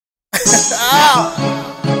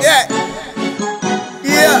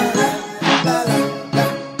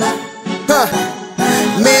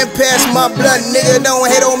my blunt, nigga. Don't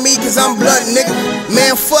hate on me cause I'm blunt, nigga.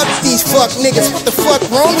 Man, fuck these fuck niggas. What the fuck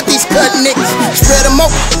wrong with these cut niggas? Spread them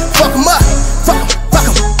out, fuck them up, fuck them,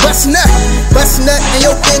 bust a nut in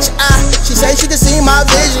your bitch eye. She say she can see my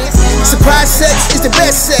vision. Surprise sex is the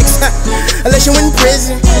best sex, unless you in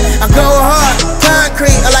prison. I go hard,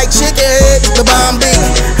 concrete, I like chicken head, the bomb big.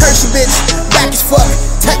 Hershey bitch, back as fuck,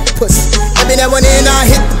 tight pussy. Every now and then I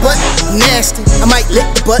hit the butt, nasty. I might lick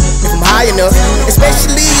the butt if I'm high enough,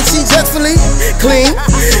 especially if she's justfully clean.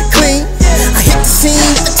 I hit the scene,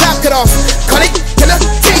 get the top cut off, call it killer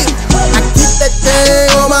king. I keep that thing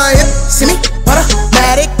on my hip, see me,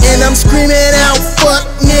 automatic, and I'm screaming out, fuck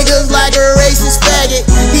niggas like a racist faggot.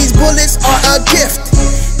 These bullets are a gift.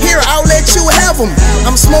 Here, I'll let you have them.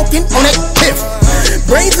 I'm smoking on that piff.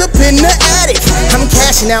 Brains up in the attic. I'm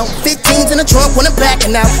cashing out. 15s in the trunk when I'm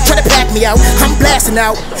backing out. Try to pack me out. I'm blasting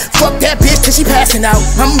out. Fuck that bitch till she passing out.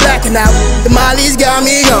 I'm blacking out. The Molly's got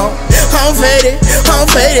me gone. I'm faded.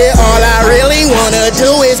 All I really wanna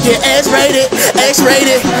do is get X-rated.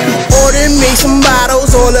 Order me some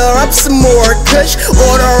bottles. Order up some more Kush.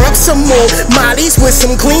 Order up some more Molly's with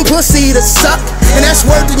some clean pussy to suck. And that's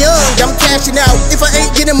worth the young. I'm cashing out. If I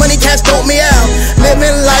ain't getting money, cash don't me out.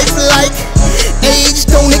 Living life like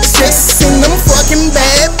age don't exist. And I'm fucking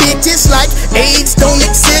bad bitches like AIDS don't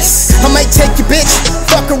exist. I might take your bitch,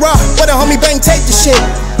 fuck her off, but a homie bang take the shit.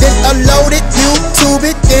 Then upload it, YouTube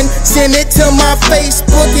it, then send it to my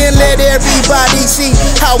Facebook and let everybody see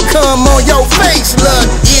how come on your face look,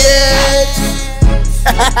 yeah.